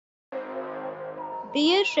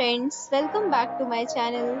Dear friends, welcome back to my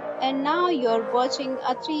channel. And now you're watching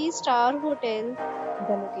a 3-star hotel.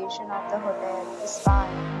 The location of the hotel is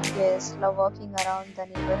fine. Guests love walking around the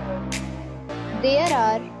neighborhood. There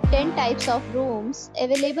are 10 types of rooms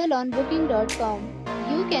available on booking.com.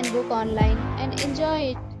 You can book online and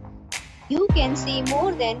enjoy it. You can see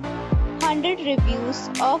more than 100 reviews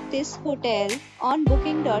of this hotel on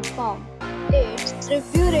booking.com. Its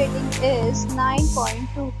review rating is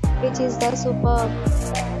 9.2, which is the superb.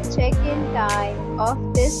 Check-in time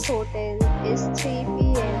of this hotel is 3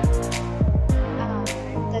 p.m.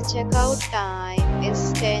 and the checkout time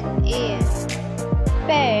is 10 a.m.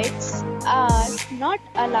 Pets are not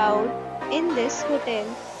allowed in this hotel.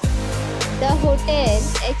 The hotel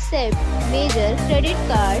accepts major credit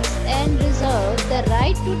cards and reserves the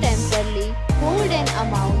right to temporarily hold an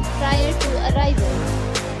amount prior to arrival.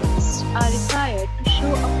 Guests are required to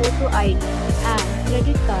show a photo ID and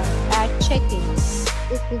credit card at check-in.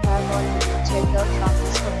 If you have already checked out from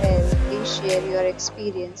this hotel, please share your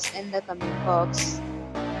experience in the comment box.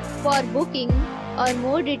 For booking or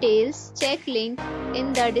more details, check link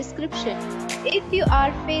in the description. If you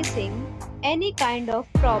are facing any kind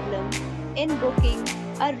of problem in booking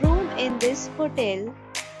a room in this hotel,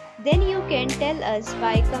 then you can tell us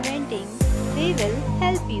by commenting. We will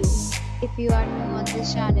help you. If you are new on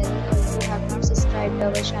this channel or you have not subscribed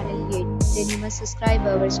our channel yet, then you must subscribe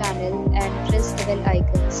our channel and press the bell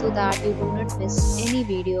icon so that you do not miss any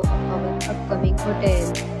video of our upcoming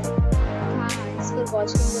hotel. Thanks for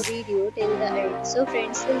watching the video till the end. So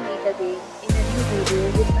friends, will meet again in a new video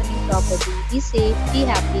with a new property. Be safe, be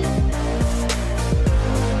happy.